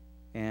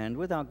 And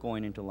without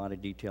going into a lot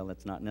of detail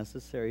that's not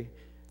necessary,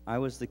 I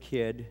was the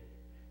kid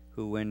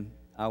who, when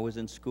I was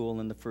in school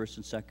in the 1st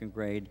and 2nd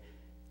grade,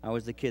 I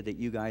was the kid that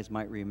you guys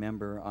might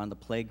remember on the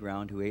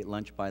playground who ate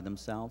lunch by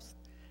themselves.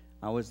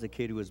 I was the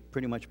kid who was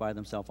pretty much by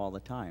themselves all the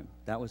time.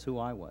 That was who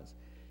I was.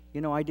 You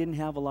know, I didn't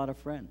have a lot of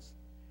friends.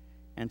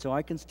 And so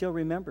I can still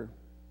remember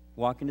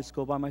walking to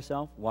school by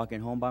myself,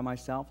 walking home by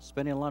myself,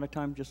 spending a lot of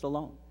time just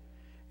alone.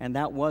 And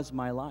that was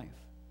my life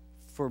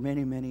for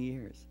many, many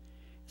years.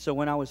 So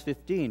when I was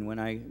 15, when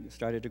I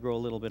started to grow a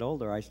little bit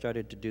older, I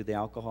started to do the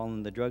alcohol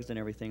and the drugs and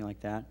everything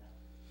like that.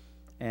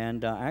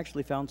 And I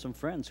actually found some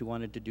friends who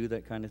wanted to do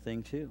that kind of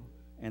thing too.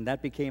 And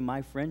that became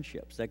my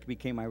friendships. That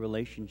became my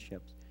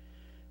relationships.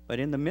 But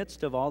in the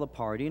midst of all the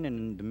partying and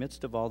in the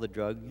midst of all the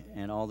drug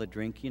and all the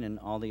drinking and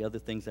all the other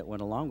things that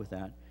went along with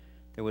that,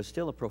 there was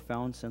still a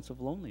profound sense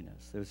of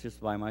loneliness. It was just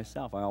by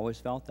myself. I always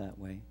felt that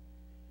way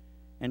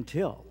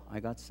until I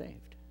got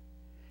saved.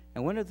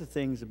 And one of the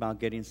things about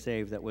getting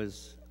saved that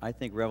was, I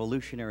think,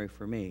 revolutionary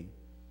for me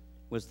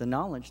was the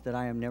knowledge that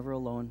I am never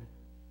alone,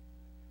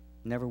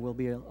 never will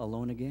be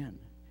alone again.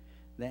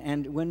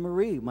 And when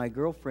Marie, my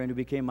girlfriend who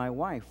became my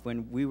wife,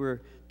 when we were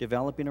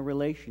developing a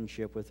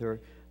relationship with her,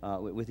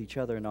 with each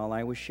other and all,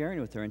 I was sharing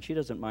with her, and she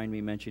doesn't mind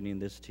me mentioning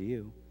this to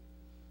you.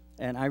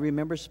 And I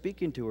remember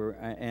speaking to her,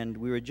 and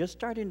we were just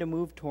starting to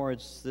move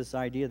towards this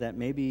idea that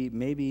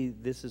maybe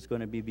this is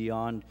going to be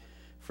beyond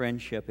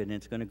friendship, and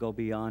it's going to go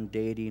beyond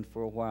dating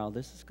for a while.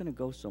 This is going to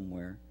go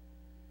somewhere.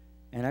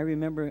 And I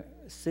remember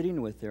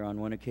sitting with her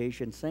on one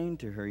occasion saying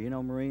to her, you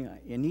know, Marie,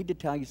 I need to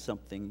tell you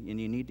something, and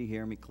you need to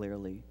hear me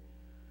clearly.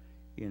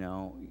 You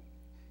know,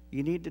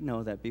 you need to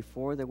know that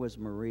before there was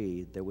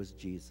Marie, there was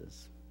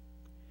Jesus.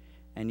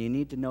 And you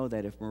need to know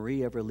that if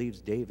Marie ever leaves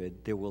David,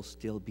 there will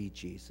still be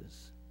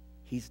Jesus.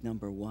 He's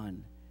number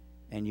one,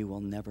 and you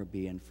will never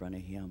be in front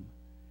of him.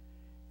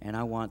 And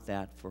I want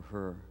that for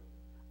her.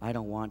 I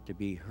don't want to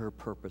be her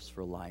purpose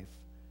for life.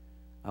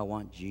 I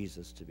want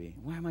Jesus to be.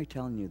 Why am I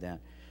telling you that?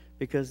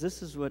 Because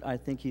this is what I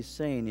think he's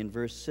saying in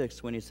verse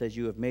 6 when he says,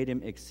 you have made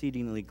him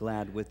exceedingly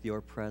glad with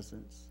your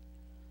presence.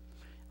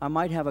 I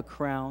might have a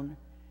crown,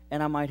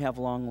 and I might have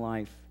long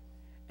life,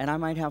 and I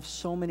might have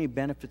so many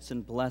benefits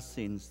and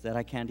blessings that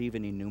I can't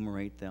even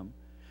enumerate them.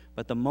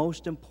 But the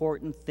most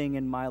important thing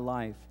in my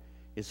life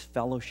is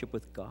fellowship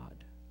with God.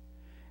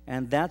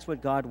 And that's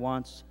what God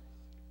wants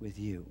with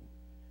you.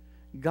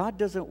 God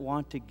doesn't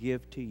want to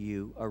give to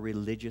you a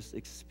religious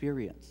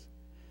experience.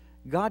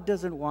 God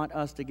doesn't want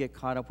us to get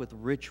caught up with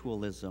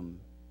ritualism,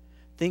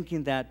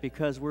 thinking that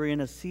because we're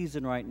in a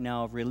season right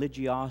now of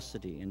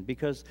religiosity, and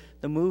because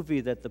the movie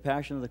that The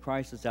Passion of the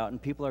Christ is out,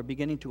 and people are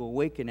beginning to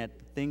awaken at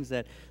the things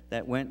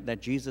that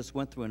Jesus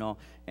went through and all,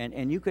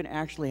 and you can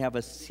actually have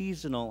a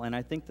seasonal, and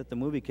I think that the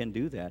movie can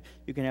do that,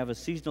 you can have a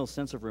seasonal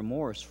sense of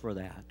remorse for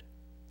that.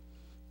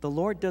 The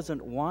Lord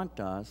doesn't want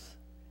us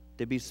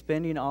to be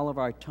spending all of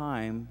our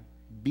time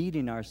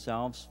beating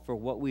ourselves for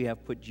what we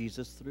have put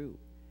Jesus through.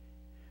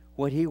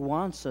 What he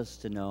wants us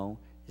to know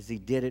is he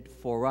did it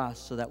for us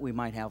so that we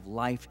might have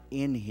life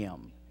in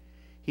him.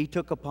 He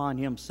took upon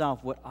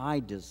himself what I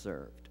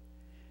deserved.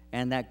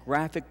 And that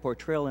graphic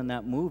portrayal in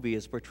that movie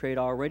is portrayed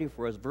already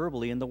for us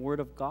verbally in the Word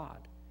of God.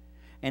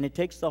 And it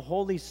takes the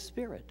Holy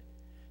Spirit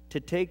to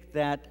take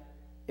that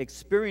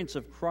experience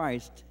of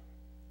Christ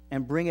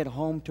and bring it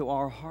home to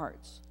our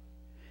hearts.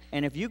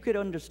 And if you could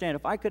understand,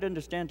 if I could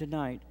understand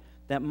tonight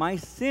that my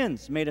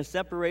sins made a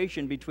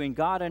separation between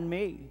God and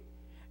me,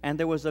 and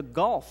there was a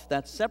gulf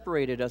that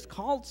separated us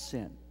called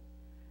sin.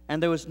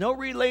 And there was no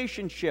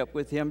relationship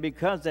with him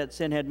because that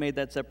sin had made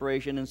that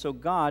separation. And so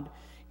God,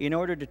 in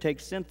order to take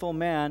sinful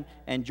man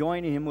and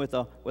join him with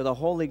a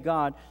holy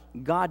God,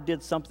 God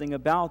did something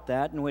about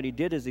that. And what he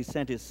did is he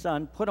sent his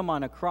son, put him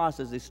on a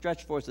cross. As he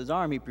stretched forth his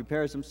arm, he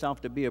prepares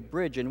himself to be a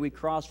bridge. And we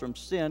cross from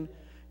sin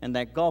and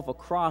that gulf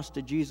across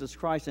to Jesus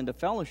Christ into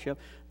fellowship.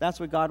 That's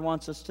what God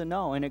wants us to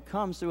know. And it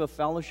comes through a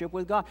fellowship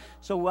with God.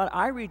 So what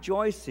I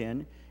rejoice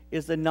in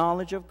is the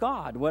knowledge of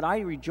God. What I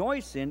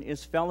rejoice in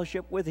is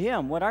fellowship with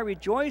him. What I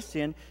rejoice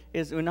in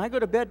is when I go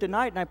to bed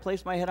tonight and I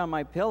place my head on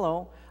my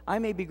pillow, I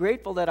may be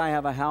grateful that I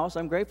have a house.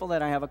 I'm grateful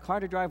that I have a car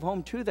to drive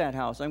home to that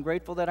house. I'm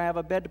grateful that I have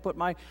a bed to put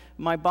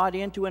my body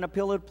into and a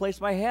pillow to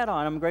place my head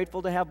on. I'm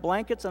grateful to have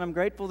blankets, and I'm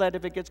grateful that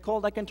if it gets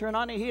cold, I can turn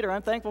on a heater.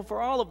 I'm thankful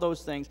for all of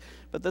those things.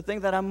 But the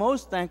thing that I'm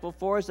most thankful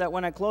for is that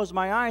when I close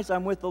my eyes,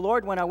 I'm with the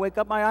Lord. When I wake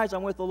up my eyes,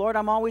 I'm with the Lord.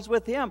 I'm always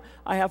with him.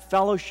 I have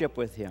fellowship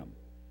with him.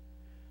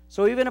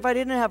 So even if I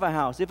didn't have a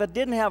house, if I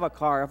didn't have a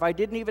car, if I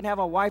didn't even have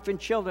a wife and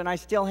children, I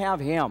still have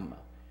him.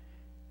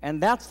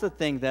 And that's the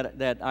thing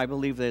that I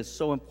believe that is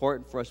so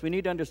important for us. We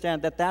need to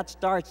understand that that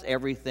starts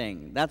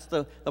everything. That's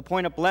the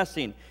point of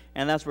blessing,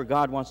 and that's where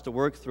God wants to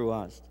work through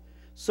us.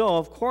 So,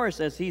 of course,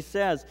 as he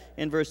says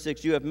in verse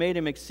 6, you have made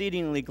him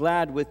exceedingly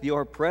glad with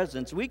your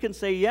presence. We can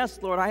say, yes,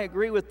 Lord, I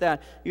agree with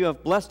that. You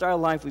have blessed our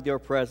life with your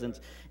presence.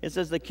 It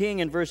says the king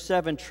in verse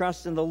 7,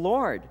 trust in the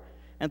Lord.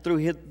 And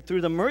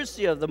through the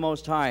mercy of the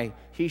Most High,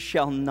 he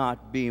shall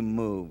not be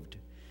moved.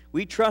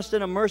 We trust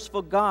in a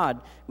merciful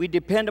God. We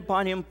depend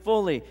upon him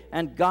fully,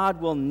 and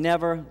God will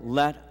never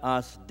let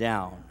us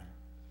down.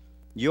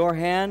 Your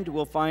hand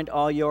will find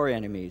all your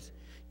enemies.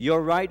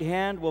 Your right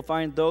hand will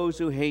find those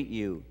who hate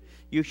you.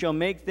 You shall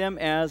make them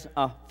as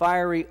a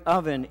fiery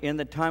oven in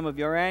the time of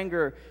your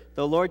anger.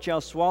 The Lord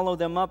shall swallow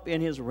them up in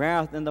his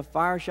wrath, and the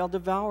fire shall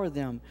devour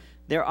them.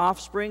 Their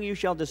offspring you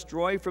shall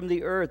destroy from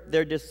the earth,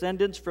 their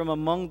descendants from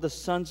among the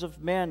sons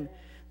of men.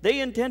 They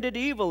intended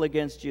evil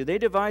against you. They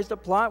devised a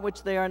plot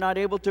which they are not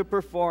able to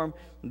perform.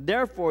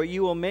 Therefore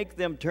you will make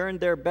them turn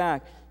their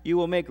back. You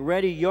will make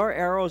ready your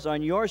arrows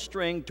on your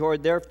string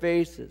toward their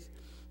faces.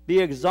 Be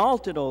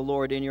exalted, O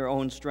Lord, in your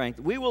own strength.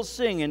 We will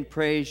sing and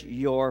praise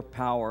your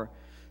power.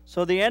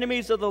 So the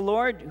enemies of the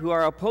Lord who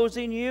are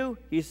opposing you,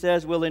 he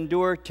says, will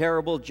endure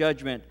terrible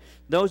judgment.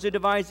 Those who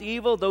devise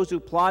evil, those who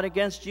plot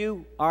against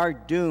you, are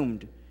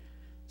doomed.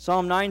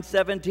 Psalm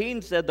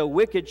 9:17 said, the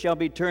wicked shall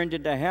be turned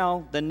into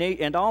hell,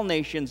 and all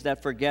nations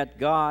that forget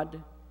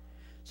God.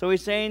 So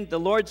he's saying the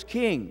Lord's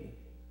king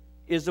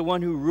is the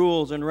one who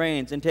rules and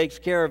reigns and takes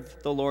care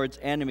of the Lord's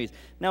enemies.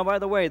 Now, by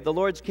the way, the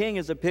Lord's king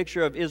is a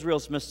picture of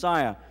Israel's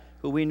Messiah,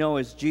 who we know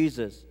as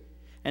Jesus.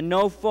 And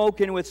no foe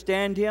can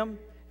withstand him,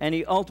 and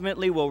he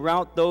ultimately will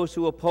rout those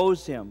who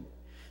oppose him.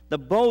 The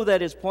bow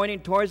that is pointing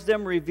towards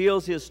them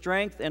reveals his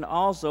strength and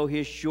also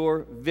his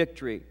sure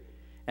victory.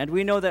 And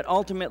we know that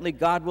ultimately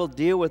God will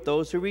deal with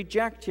those who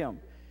reject him.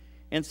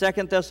 In 2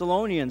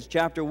 Thessalonians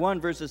chapter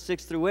 1, verses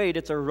 6 through 8,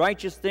 it's a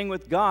righteous thing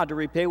with God to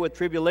repay with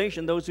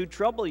tribulation those who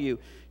trouble you,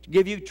 to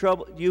give you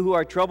who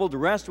are troubled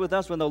rest with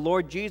us when the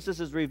Lord Jesus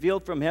is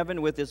revealed from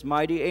heaven with his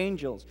mighty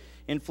angels,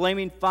 in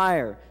flaming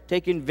fire,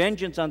 taking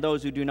vengeance on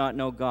those who do not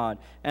know God,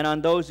 and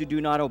on those who do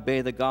not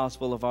obey the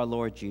gospel of our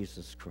Lord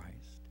Jesus Christ.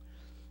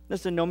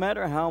 Listen, no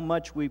matter how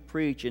much we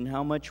preach and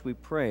how much we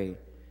pray,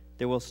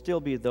 there will still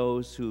be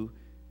those who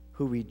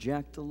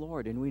reject the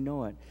Lord, and we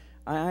know it.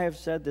 I have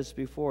said this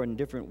before in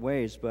different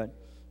ways, but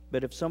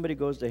But if somebody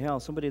goes to hell,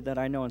 somebody that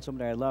I know and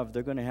somebody I love,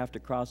 they're going to have to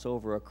cross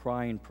over a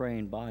crying,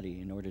 praying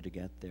body in order to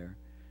get there.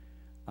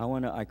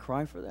 I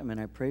cry for them and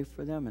I pray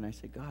for them and I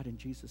say, God, in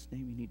Jesus'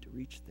 name, you need to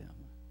reach them.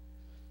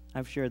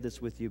 I've shared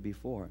this with you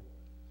before.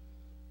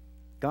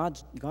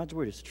 God's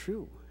word is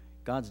true.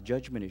 God's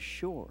judgment is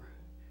sure.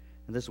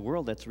 And this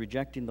world that's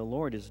rejecting the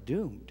Lord is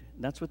doomed.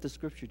 That's what the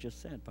scripture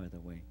just said, by the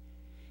way.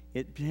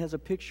 It has a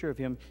picture of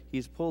him.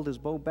 He's pulled his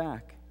bow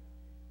back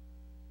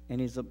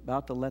and he's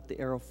about to let the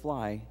arrow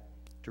fly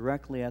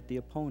directly at the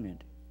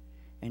opponent.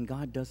 And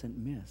God doesn't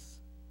miss.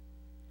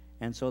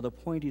 And so the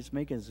point he's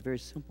making is a very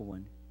simple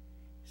one.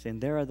 He's saying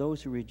there are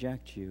those who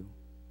reject you.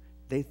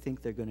 They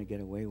think they're going to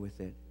get away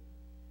with it.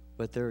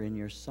 But they're in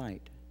your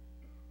sight.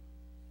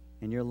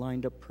 And you're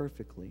lined up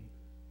perfectly.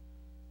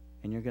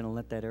 And you're going to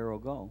let that arrow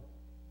go.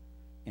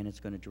 And it's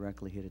going to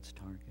directly hit its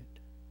target.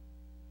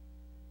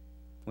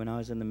 When I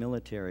was in the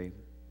military,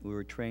 we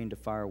were trained to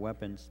fire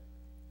weapons.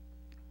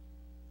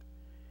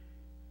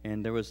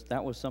 And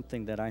that was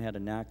something that I had a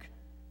knack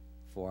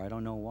for. I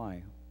don't know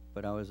why,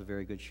 but I was a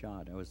very good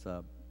shot. I was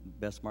the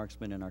best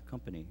marksman in our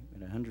company. We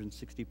had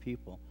 160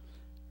 people.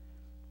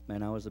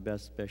 And I was the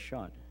best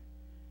shot.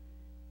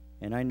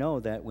 And I know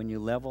that when you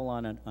level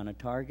on a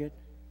target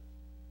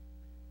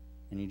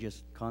and you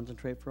just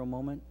concentrate for a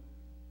moment,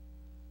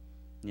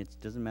 it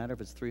doesn't matter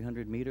if it's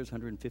 300 meters,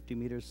 150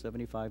 meters,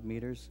 75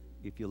 meters.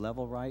 If you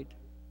level right,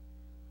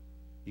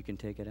 you can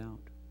take it out.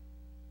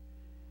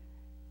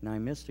 Now, I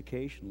missed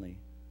occasionally,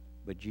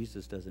 but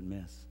Jesus doesn't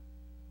miss,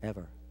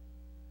 ever.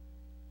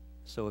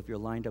 So if you're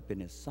lined up in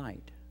his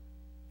sight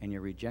and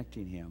you're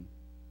rejecting him,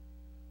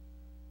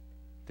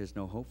 there's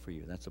no hope for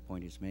you. That's the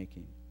point he's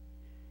making.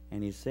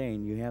 And he's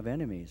saying you have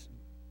enemies,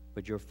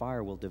 but your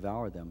fire will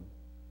devour them.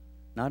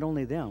 Not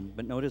only them,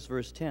 but notice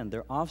verse 10,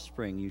 their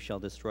offspring you shall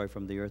destroy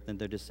from the earth, and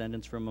their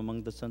descendants from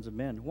among the sons of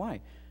men.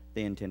 Why?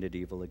 They intended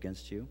evil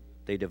against you.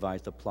 They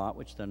devised a plot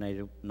which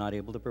they're not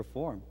able to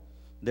perform.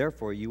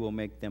 Therefore you will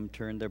make them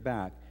turn their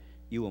back.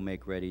 You will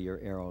make ready your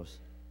arrows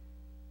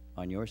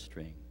on your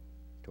string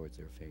towards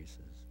their faces.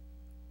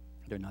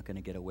 They're not going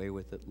to get away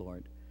with it,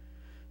 Lord.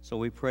 So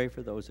we pray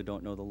for those who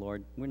don't know the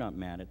Lord. We're not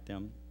mad at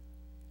them.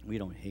 We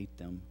don't hate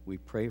them. We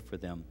pray for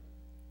them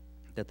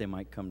that they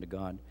might come to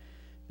God,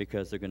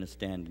 because they're going to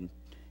stand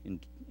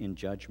in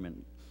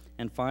judgment.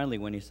 And finally,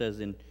 when he says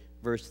in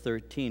verse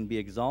 13, be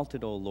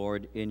exalted, O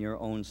Lord, in your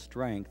own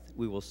strength.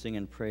 We will sing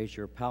and praise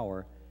your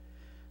power.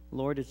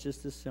 Lord, it's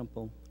just this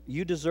simple.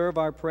 You deserve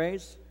our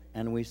praise,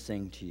 and we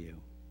sing to you.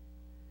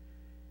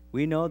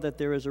 We know that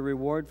there is a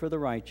reward for the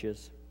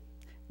righteous.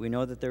 We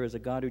know that there is a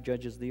God who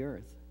judges the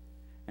earth.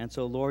 And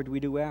so, Lord, we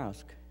do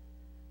ask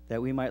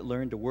that we might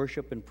learn to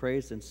worship and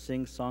praise and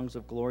sing songs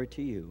of glory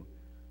to you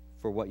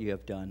for what you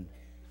have done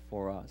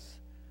for us.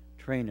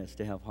 Train us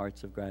to have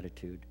hearts of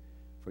gratitude,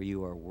 for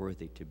you are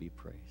worthy to be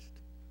praised.